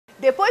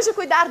Depois de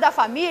cuidar da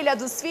família,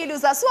 dos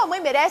filhos, a sua mãe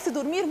merece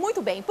dormir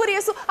muito bem. Por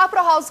isso, a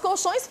Pro House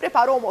Colchões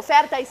preparou uma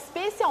oferta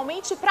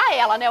especialmente para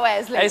ela, né,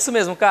 Wesley? É isso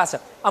mesmo, Cássia.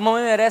 A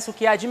mamãe merece o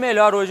que há de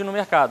melhor hoje no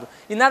mercado.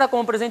 E nada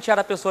como presentear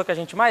a pessoa que a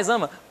gente mais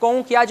ama com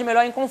o que há de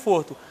melhor em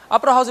conforto. A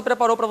Pro House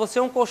preparou para você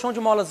um colchão de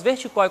molas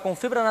Verticói com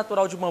fibra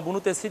natural de bambu no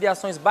tecido e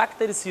ações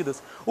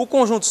bactericidas. O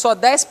conjunto só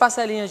 10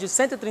 parcelinhas de R$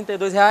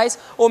 132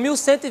 ou R$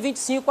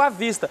 1.125 à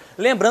vista.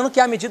 Lembrando que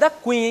é a medida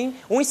Queen,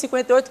 hein?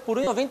 1,58 por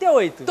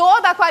 1,98.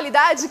 Toda a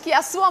qualidade que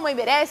a sua mãe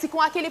merece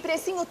com aquele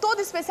precinho todo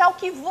especial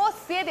que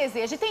você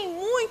deseja. E tem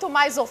muito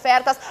mais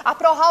ofertas. A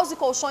Pro House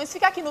Colchões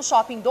fica aqui no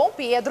Shopping Dom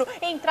Pedro,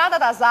 entrada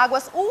das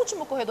Águas,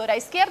 último corredor à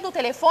esquerda, o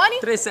telefone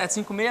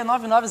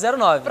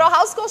 3756-9909. Pro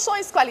House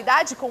Colchões,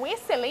 qualidade com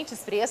excelentes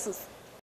preços.